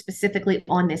are you specifically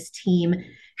on this team?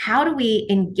 How do we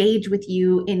engage with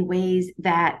you in ways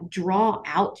that draw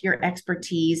out your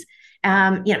expertise?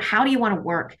 How do you want to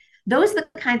work? Those are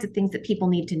the kinds of things that people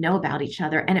need to know about each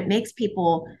other. And it makes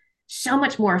people so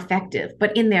much more effective.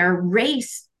 But in their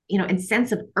race, and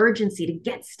sense of urgency to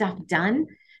get stuff done,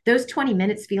 those 20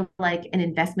 minutes feel like an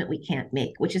investment we can't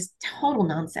make, which is total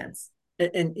nonsense.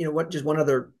 And just one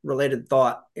other related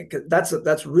thought,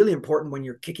 that's really important when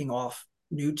you're kicking off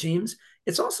new teams.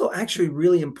 It's also actually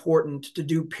really important to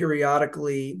do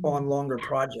periodically on longer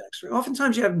projects.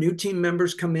 Oftentimes you have new team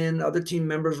members come in, other team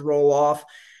members roll off,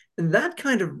 and that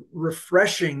kind of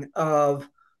refreshing of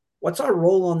what's our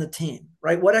role on the team,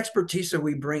 right? What expertise are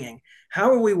we bringing?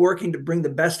 How are we working to bring the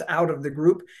best out of the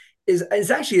group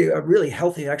is actually a really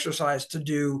healthy exercise to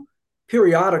do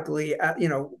periodically,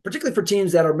 particularly for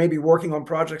teams that are maybe working on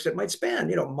projects that might span,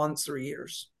 months or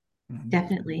years.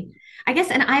 Definitely. I guess,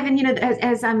 and Ivan,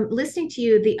 as I'm listening to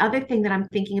you, the other thing that I'm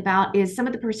thinking about is some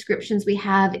of the prescriptions we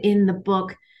have in the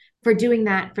book for doing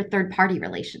that for third-party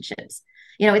relationships.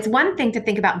 It's one thing to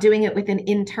think about doing it with an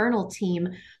internal team,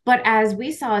 but as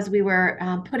we saw as we were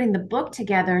putting the book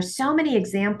together, so many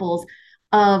examples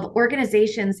of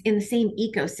organizations in the same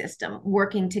ecosystem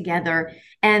working together,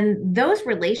 and those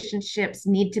relationships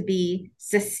need to be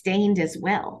sustained as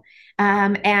well.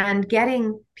 And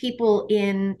getting people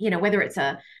in, whether it's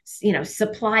a,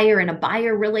 supplier and a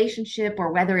buyer relationship,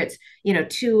 or whether it's,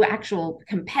 two actual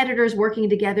competitors working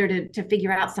together to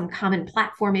figure out some common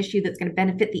platform issue that's going to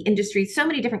benefit the industry. So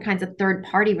many different kinds of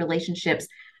third-party relationships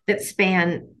that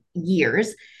span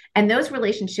years. And those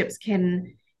relationships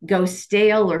can go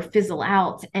stale or fizzle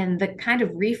out. And the kind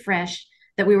of refresh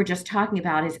that we were just talking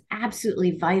about is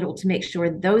absolutely vital to make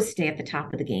sure those stay at the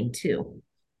top of the game too.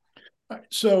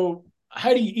 So,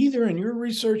 Heidi, either in your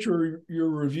research or your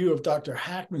review of Dr.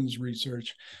 Hackman's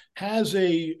research, has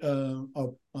a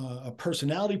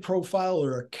personality profile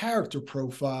or a character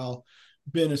profile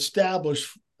been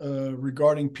established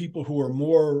regarding people who are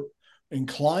more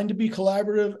inclined to be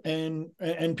collaborative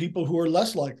and people who are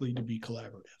less likely to be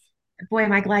collaborative? Boy,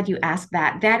 am I glad you asked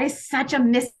that. That is such a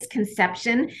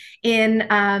misconception in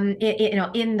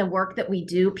the work that we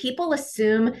do. People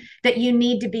assume that you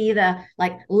need to be the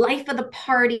life of the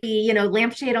party,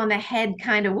 lampshade on the head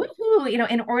kind of woohoo,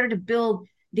 in order to build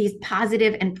these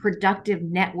positive and productive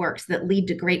networks that lead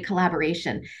to great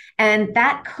collaboration. And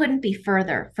that couldn't be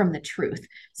further from the truth.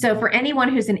 So for anyone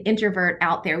who's an introvert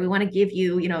out there, we want to give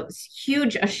you,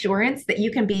 huge assurance that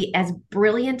you can be as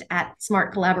brilliant at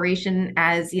smart collaboration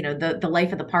as, the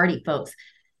life of the party folks.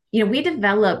 We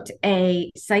developed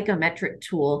a psychometric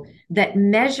tool that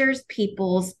measures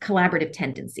people's collaborative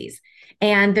tendencies.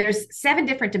 And there's 7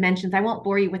 different dimensions. I won't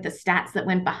bore you with the stats that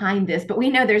went behind this, but we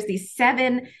know there's these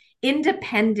 7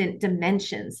 independent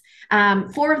dimensions.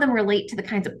 4 of them relate to the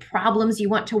kinds of problems you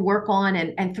want to work on,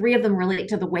 and 3 of them relate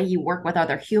to the way you work with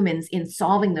other humans in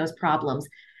solving those problems.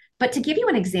 But to give you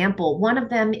an example, one of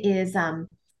them is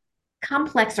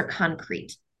complex or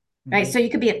concrete, right? So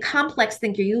you could be a complex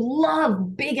thinker. You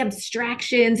love big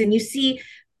abstractions and you see,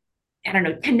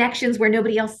 connections where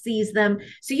nobody else sees them.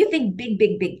 So you think big,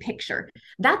 big, big picture.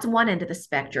 That's one end of the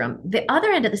spectrum. The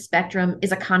other end of the spectrum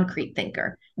is a concrete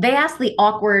thinker. They ask the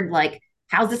awkward,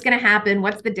 how's this going to happen?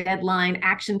 What's the deadline?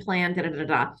 Action plan, da, da, da,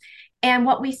 da. And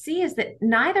what we see is that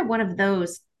neither one of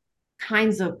those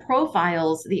kinds of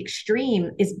profiles, the extreme,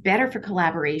 is better for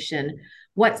collaboration.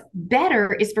 What's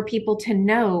better is for people to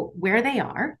know where they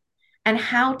are and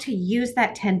how to use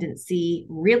that tendency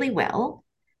really well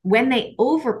when they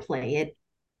overplay it,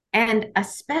 and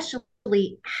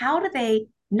especially how do they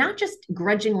not just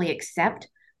grudgingly accept,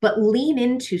 but lean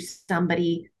into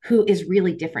somebody who is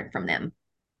really different from them.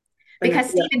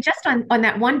 Because Stephen, just on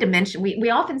that one dimension,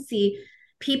 we often see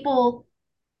people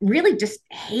really just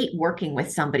hate working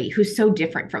with somebody who's so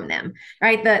different from them,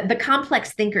 right? The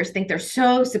complex thinkers think they're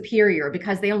so superior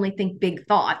because they only think big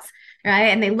thoughts, right?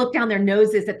 And they look down their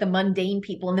noses at the mundane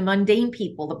people, and the mundane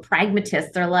people, the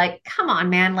pragmatists, are like, come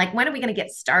on, man, like, when are we going to get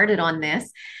started on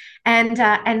this?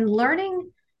 And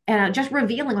learning, just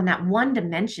revealing on that one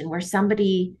dimension where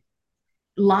somebody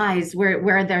lies,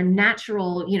 where their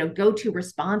natural, go-to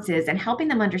response is, and helping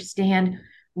them understand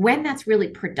when that's really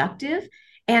productive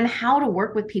and how to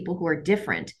work with people who are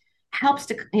different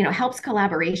helps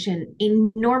collaboration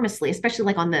enormously, especially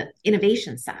like on the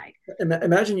innovation side.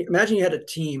 Imagine you had a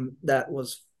team that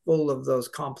was full of those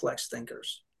complex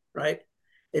thinkers, right?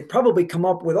 They'd probably come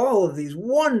up with all of these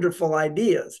wonderful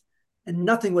ideas and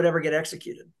nothing would ever get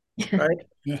executed, right?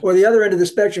 Yeah. Or the other end of the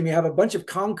spectrum, you have a bunch of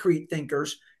concrete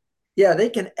thinkers. Yeah, they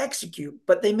can execute,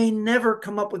 but they may never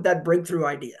come up with that breakthrough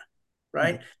idea,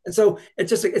 right? Mm-hmm. And so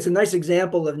it's a nice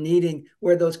example of needing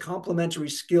where those complementary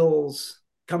skills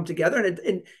come together,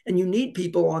 and you need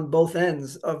people on both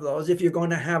ends of those if you're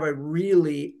going to have a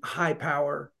really high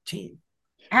power team.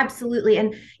 Absolutely.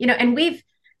 And we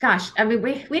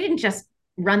didn't just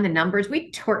run the numbers, we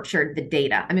tortured the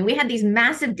data. I mean, we had these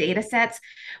massive data sets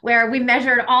where we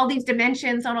measured all these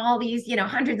dimensions on all these,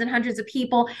 hundreds and hundreds of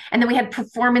people. And then we had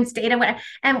performance data,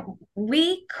 and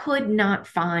we could not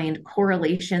find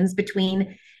correlations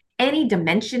between any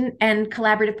dimension and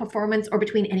collaborative performance, or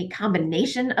between any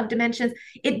combination of dimensions.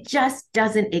 It just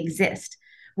doesn't exist.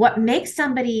 What makes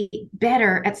somebody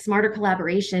better at smarter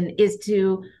collaboration is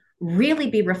to really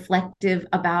be reflective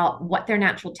about what their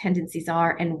natural tendencies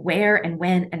are, and where and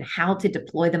when and how to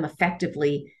deploy them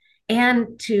effectively,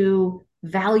 and to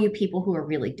value people who are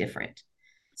really different.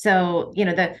 So,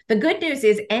 the good news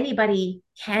is anybody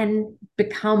can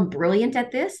become brilliant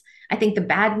at this. I think the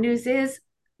bad news is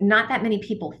not that many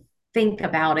people think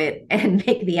about it and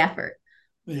make the effort.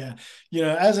 Yeah.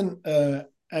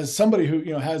 As somebody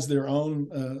who, has their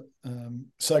own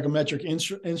psychometric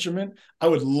instrument, I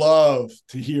would love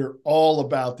to hear all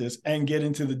about this and get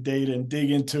into the data and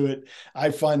dig into it.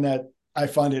 I find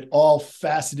it all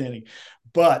fascinating,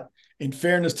 but in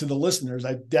fairness to the listeners,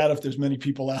 I doubt if there's many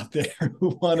people out there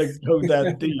who want to go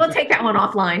that deep. We'll take that one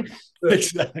offline.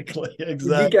 Exactly.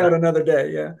 Geek out another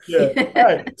day. Yeah. Yeah. All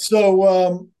right.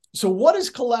 So what does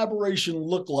collaboration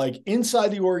look like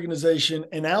inside the organization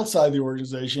and outside the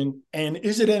organization? And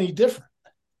is it any different?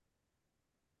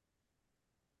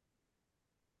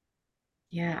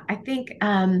 Yeah, I think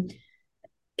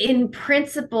in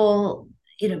principle,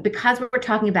 because we're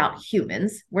talking about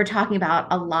humans, we're talking about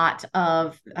a lot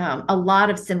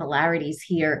of similarities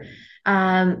here.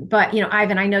 But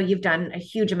Ivan, I know you've done a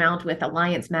huge amount with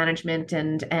alliance management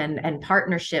and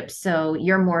partnerships, so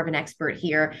you're more of an expert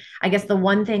here. I guess the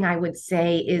one thing I would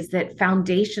say is that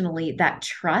foundationally, that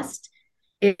trust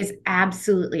is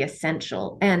absolutely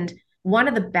essential. And one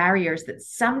of the barriers that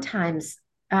sometimes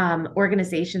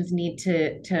organizations need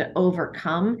to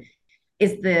overcome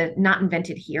is the not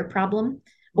invented here problem,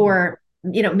 or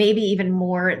maybe even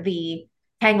more the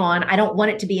hang on, I don't want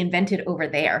it to be invented over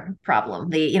there problem.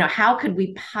 The how could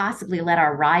we possibly let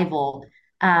our rival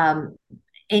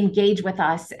engage with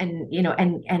us, and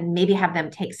and maybe have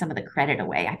them take some of the credit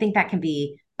away? I think that can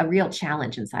be a real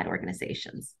challenge inside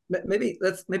organizations. Maybe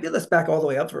let's back all the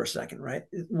way up for a second, right?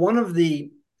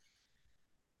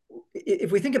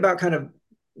 If we think about kind of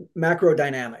macro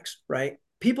dynamics, right?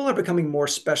 People are becoming more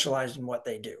specialized in what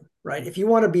they do, right? If you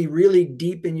want to be really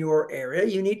deep in your area,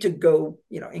 you need to go,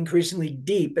 increasingly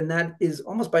deep. And that is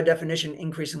almost by definition,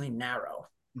 increasingly narrow,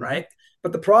 right?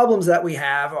 But the problems that we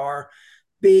have are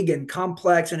big and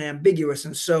complex and ambiguous.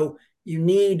 And so you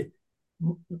need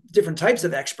different types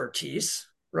of expertise,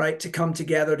 right, to come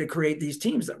together to create these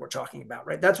teams that we're talking about,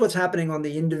 right? That's what's happening on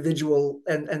the individual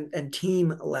and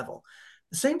team level.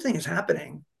 The same thing is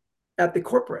happening at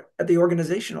the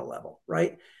organizational level,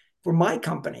 right? For my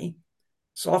company,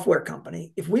 software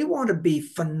company, if we want to be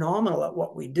phenomenal at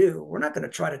what we do, we're not going to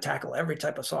try to tackle every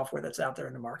type of software that's out there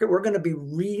in the market. We're going to be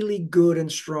really good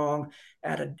and strong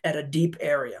at a deep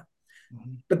area.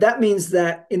 Mm-hmm. But that means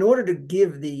that in order to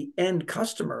give the end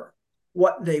customer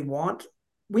what they want,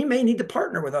 we may need to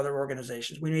partner with other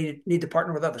organizations. We need to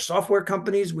partner with other software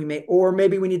companies.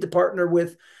 Maybe we need to partner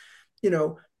with,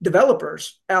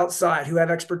 developers outside who have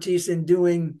expertise in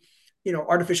doing,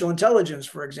 artificial intelligence,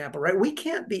 for example, right? We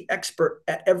can't be expert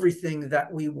at everything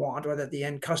that we want or that the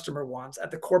end customer wants at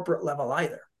the corporate level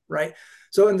either, right?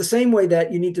 So in the same way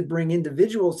that you need to bring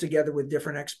individuals together with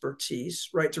different expertise,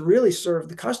 right, to really serve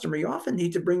the customer, you often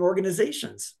need to bring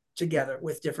organizations together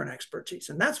with different expertise.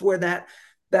 And that's where that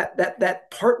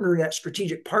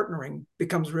strategic partnering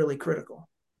becomes really critical.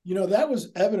 That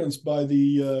was evidenced by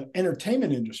the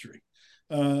entertainment industry.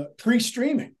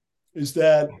 Pre-streaming is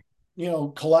that,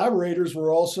 collaborators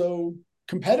were also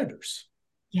competitors.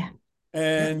 Yeah.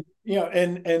 And,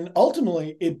 and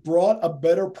ultimately it brought a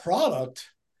better product,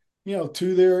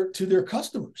 to their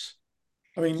customers.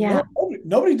 I mean,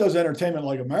 nobody does entertainment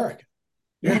like America.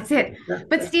 That's it.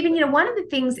 But Stephen, one of the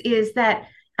things is that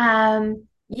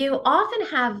you often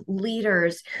have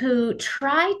leaders who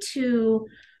try to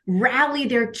rally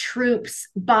their troops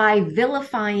by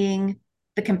vilifying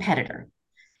the competitor.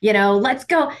 Let's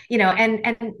go,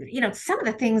 and some of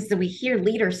the things that we hear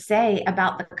leaders say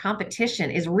about the competition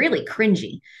is really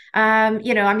cringy.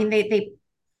 They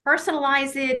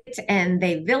personalize it and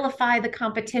they vilify the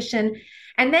competition.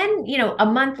 And then, a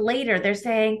month later, they're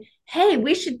saying, hey,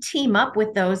 we should team up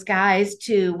with those guys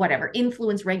to whatever,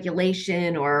 influence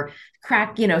regulation or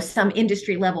crack, some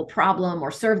industry level problem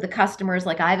or serve the customers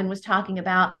like Ivan was talking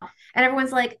about. And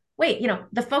everyone's like, wait,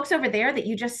 the folks over there that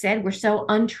you just said were so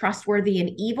untrustworthy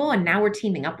and evil, and now we're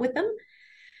teaming up with them.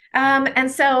 And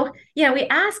so, we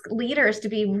ask leaders to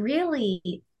be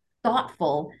really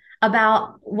thoughtful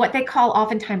about what they call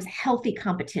oftentimes healthy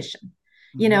competition,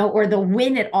 or the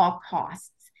win at all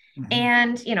costs. Mm-hmm.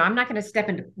 And, I'm not going to step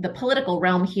into the political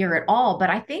realm here at all, but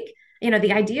I think,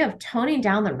 the idea of toning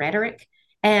down the rhetoric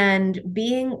and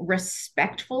being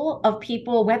respectful of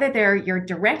people, whether they're your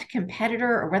direct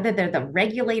competitor or whether they're the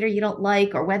regulator you don't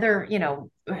like, or whether,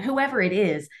 whoever it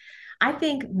is, I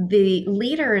think the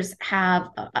leaders have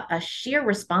a sheer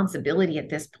responsibility at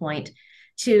this point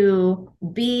to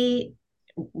be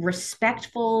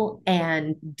respectful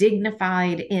and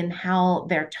dignified in how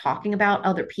they're talking about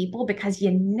other people, because you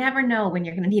never know when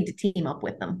you're going to need to team up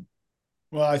with them.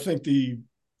 Well, I think the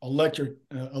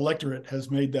electorate has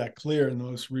made that clear in the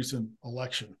most recent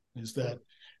election, is that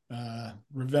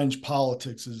revenge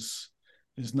politics is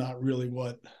not really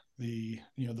what the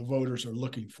voters are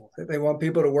looking for. They want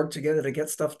people to work together to get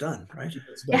stuff done, right?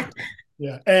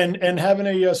 Yeah. And having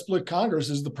a split Congress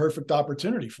is the perfect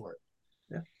opportunity for it.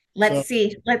 Let's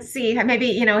see.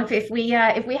 Maybe, if we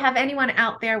have anyone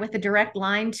out there with a direct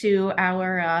line to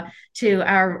our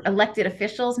elected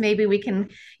officials, maybe we can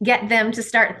get them to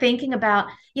start thinking about,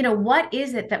 what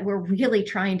is it that we're really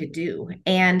trying to do,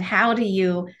 and how do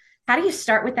you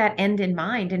start with that end in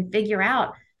mind and figure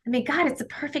out. I mean, God, it's a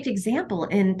perfect example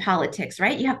in politics,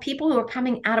 right? You have people who are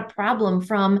coming at a problem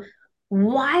from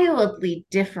wildly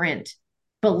different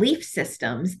belief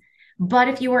systems, but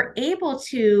if you are able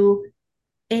to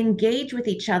engage with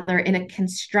each other in a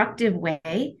constructive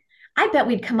way, I bet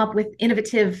we'd come up with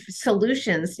innovative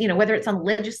solutions, whether it's on the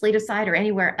legislative side or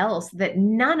anywhere else, that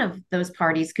none of those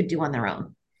parties could do on their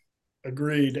own.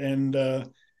 Agreed. And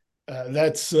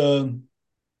that's,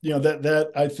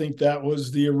 that I think that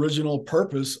was the original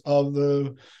purpose of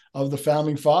the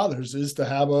founding fathers, is to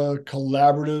have a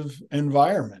collaborative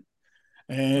environment.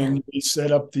 And they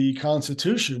set up the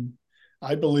Constitution,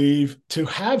 I believe, to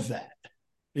have that.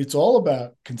 It's all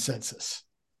about consensus.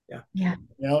 Yeah.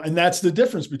 And that's the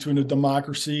difference between a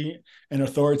democracy and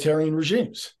authoritarian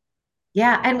regimes.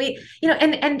 Yeah. And we,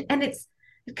 and it's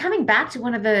coming back to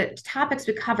one of the topics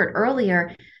we covered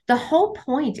earlier. The whole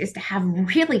point is to have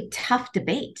really tough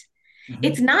debate. Mm-hmm.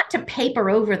 It's not to paper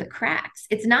over the cracks.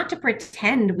 It's not to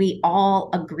pretend we all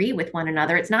agree with one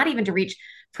another. It's not even to reach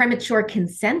premature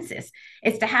consensus.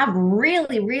 It's to have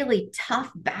really, really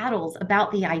tough battles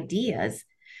about the ideas,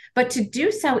 but to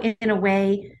do so in a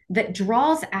way that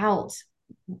draws out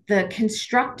the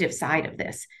constructive side of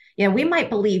this. We might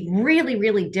believe really,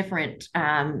 really different,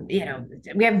 we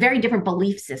have very different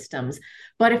belief systems,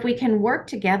 but if we can work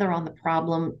together on the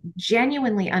problem,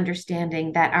 genuinely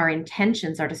understanding that our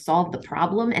intentions are to solve the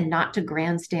problem and not to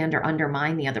grandstand or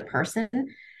undermine the other person,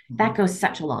 that goes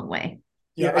such a long way.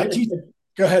 Yeah.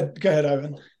 Go ahead,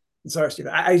 Ivan. Sorry, Steve.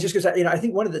 I was just going to say, I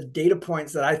think one of the data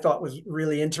points that I thought was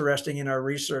really interesting in our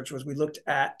research was we looked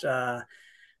at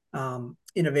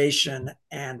innovation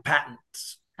and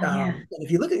patents. And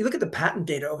if you look at the patent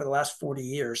data over the last 40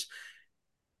 years,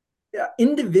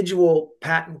 individual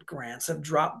patent grants have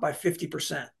dropped by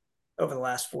 50% over the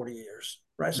last 40 years,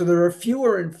 right? So there are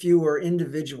fewer and fewer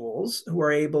individuals who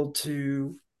are able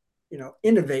to,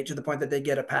 innovate to the point that they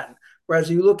get a patent. Whereas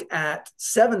you look at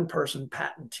 7-person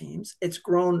patent teams, it's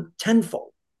grown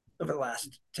tenfold over the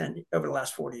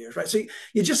last 40 years, right? So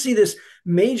you just see this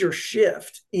major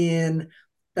shift in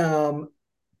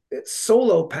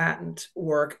solo patent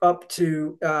work up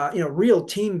to real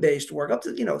team-based work up to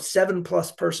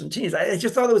 7+ person teams. I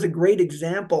just thought it was a great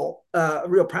example, a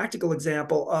real practical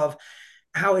example of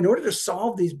how, in order to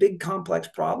solve these big complex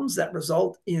problems that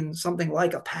result in something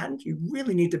like a patent, you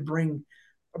really need to bring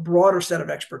a broader set of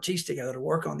expertise together to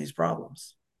work on these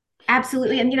problems.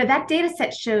 Absolutely. And, that data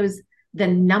set shows the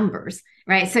numbers,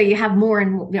 right? So you have more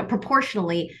and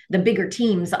proportionally, the bigger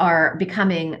teams are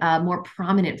becoming a more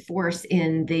prominent force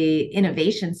in the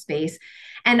innovation space.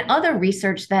 And other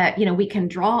research that, we can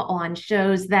draw on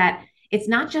shows that it's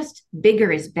not just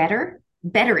bigger is better.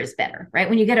 Better is better, right?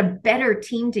 When you get a better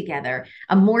team together,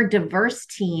 a more diverse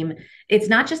team, it's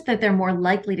not just that they're more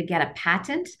likely to get a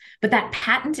patent, but that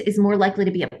patent is more likely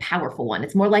to be a powerful one.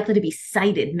 It's more likely to be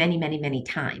cited many, many, many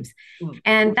times.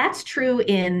 And that's true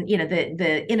in,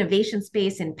 the innovation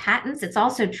space in patents. It's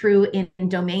also true in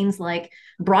domains like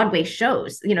Broadway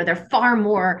shows. They're far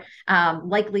more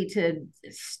likely to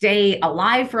stay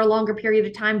alive for a longer period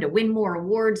of time, to win more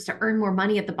awards, to earn more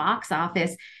money at the box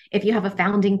office if you have a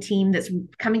founding team that's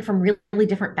coming from really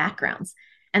different backgrounds.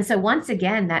 And so once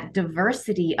again, that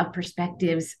diversity of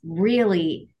perspectives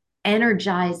really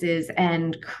energizes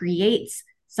and creates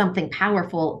something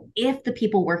powerful if the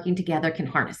people working together can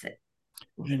harness it.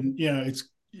 And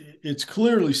it's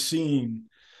clearly seen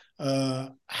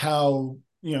how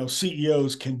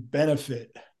CEOs can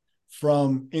benefit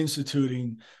from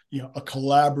instituting a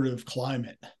collaborative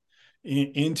climate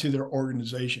into their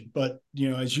organization. But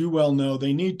as you well know,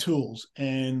 they need tools,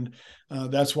 and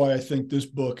that's why I think this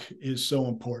book is so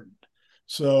important.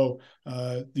 So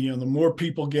the more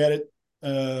people get it,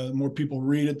 the more people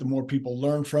read it, the more people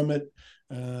learn from it,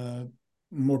 the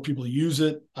more people use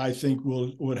it, I think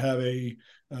would have an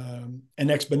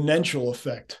exponential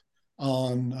effect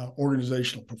on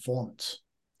organizational performance.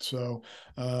 So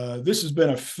this has been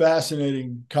a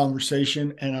fascinating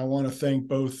conversation, and I want to thank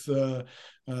both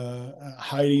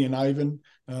Heidi and Ivan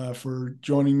for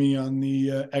joining me on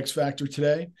the X Factor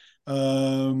today.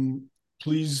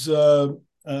 Please,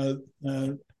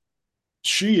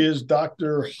 she is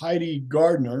Dr. Heidi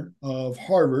Gardner of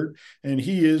Harvard, and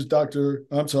he is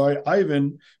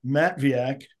Ivan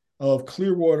Matviak of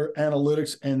Clearwater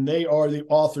Analytics, and they are the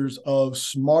authors of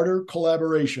Smarter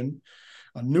Collaboration,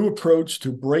 a new approach to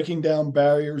breaking down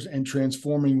barriers and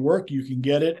transforming work. You can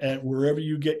get it at wherever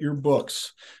you get your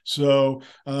books. So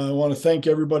I want to thank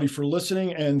everybody for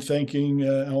listening, and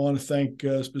I want to thank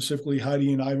specifically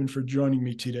Heidi and Ivan for joining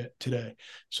me today.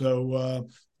 So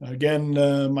again,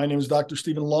 my name is Dr.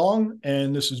 Stephen Long,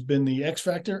 and this has been the X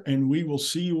Factor, and we will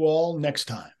see you all next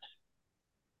time.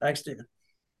 Thanks, Stephen.